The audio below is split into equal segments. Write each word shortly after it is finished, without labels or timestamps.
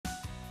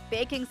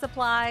Baking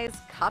supplies,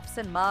 cups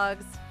and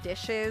mugs,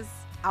 dishes,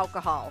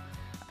 alcohol.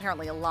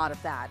 Apparently a lot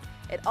of that.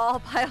 It all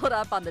piled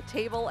up on the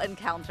table and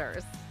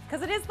counters.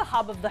 Because it is the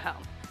hub of the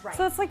home. Right.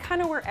 So it's like kind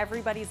of where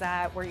everybody's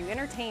at, where you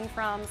entertain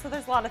from. So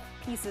there's a lot of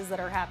pieces that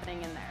are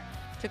happening in there.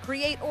 To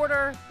create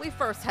order, we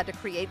first had to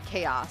create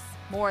chaos,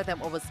 more than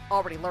what was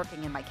already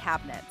lurking in my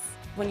cabinets.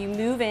 When you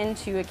move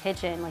into a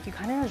kitchen, like you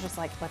kind of are just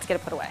like, let's get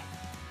it put away.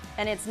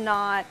 And it's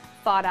not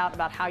thought out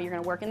about how you're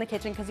gonna work in the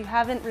kitchen because you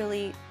haven't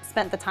really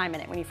spent the time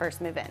in it when you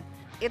first move in.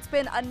 It's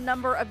been a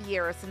number of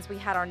years since we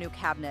had our new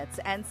cabinets,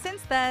 and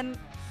since then,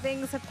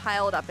 things have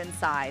piled up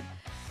inside.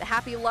 The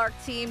Happy Lark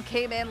team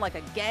came in like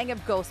a gang of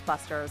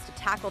Ghostbusters to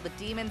tackle the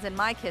demons in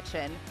my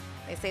kitchen.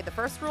 They say the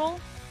first rule,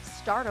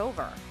 start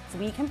over. So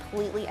we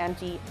completely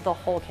empty the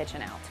whole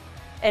kitchen out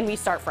and we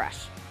start fresh.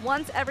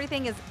 Once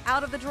everything is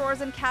out of the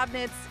drawers and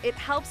cabinets, it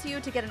helps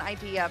you to get an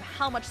idea of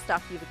how much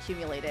stuff you've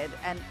accumulated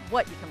and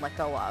what you can let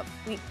go of.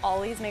 We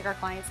always make our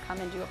clients come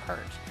and do a purge.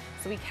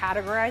 So we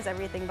categorize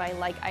everything by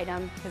like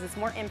item because it's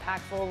more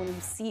impactful when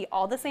you see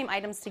all the same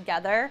items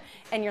together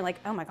and you're like,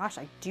 oh my gosh,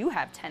 I do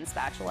have 10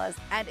 spatulas.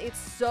 And it's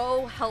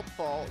so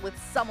helpful with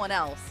someone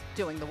else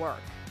doing the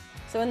work.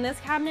 So in this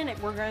cabinet,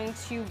 we're going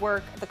to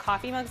work the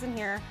coffee mugs in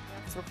here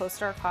because we're close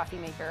to our coffee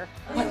maker.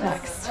 What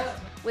next?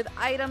 With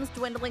items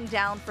dwindling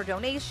down for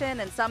donation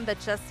and some that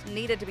just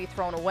needed to be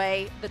thrown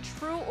away, the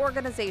true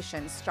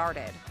organization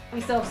started.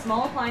 We still have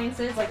small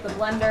appliances like the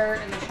blender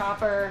and the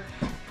chopper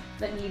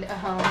that need a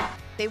home.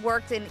 They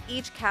worked in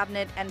each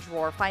cabinet and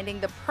drawer,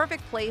 finding the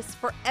perfect place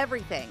for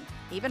everything,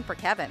 even for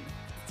Kevin.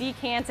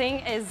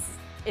 Decanting is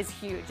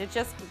huge. It's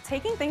just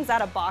taking things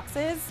out of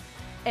boxes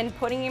and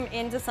putting them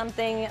into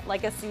something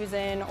like a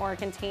Susan or a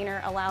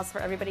container allows for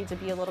everybody to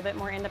be a little bit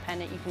more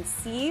independent. You can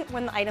see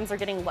when the items are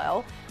getting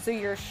low, so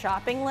your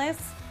shopping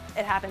list,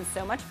 it happens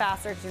so much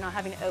faster because you're not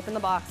having to open the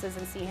boxes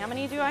and see how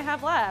many do I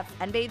have left.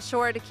 And made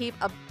sure to keep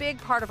a big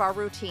part of our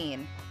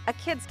routine, a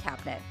kids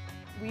cabinet.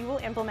 We will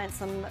implement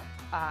some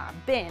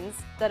bins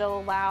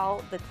that'll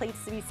allow the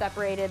plates to be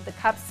separated, the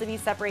cups to be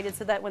separated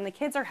so that when the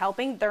kids are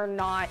helping, they're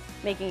not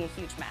making a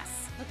huge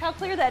mess. Look how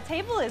clear that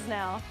table is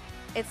now.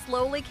 It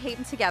slowly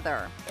came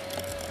together.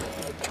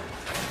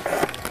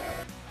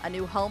 A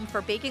new home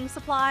for baking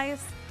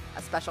supplies,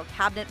 a special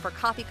cabinet for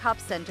coffee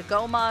cups and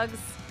to-go mugs,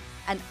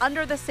 and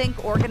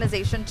under-the-sink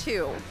organization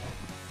too.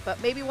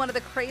 But maybe one of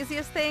the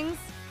craziest things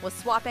was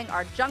swapping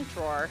our junk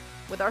drawer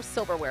with our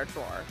silverware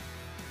drawer.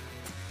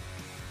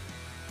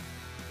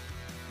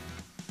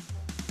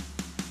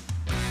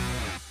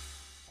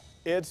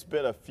 It's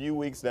been a few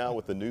weeks now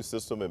with the new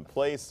system in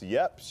place.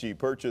 Yep, she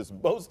purchased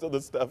most of the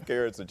stuff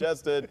Karen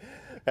suggested.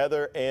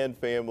 Heather and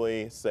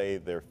family say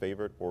their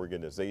favorite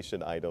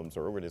organizational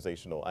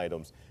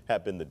items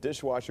have been the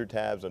dishwasher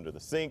tabs under the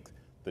sink,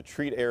 the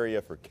treat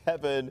area for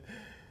Kevin,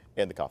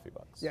 and the coffee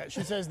mugs. Yeah,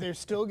 she says they're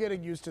still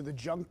getting used to the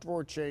junk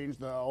drawer change,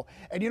 though.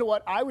 And you know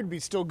what? I would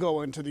be still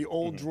going to the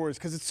old drawers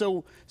because it's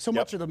so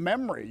much of the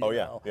memory. You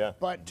know? Yeah.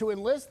 But to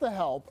enlist the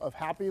help of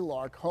Happy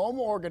Lark Home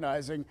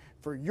Organizing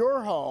for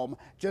your home,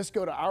 just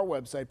go to our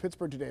website,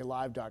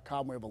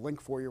 pittsburghtodaylive.com. We have a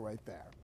link for you right there.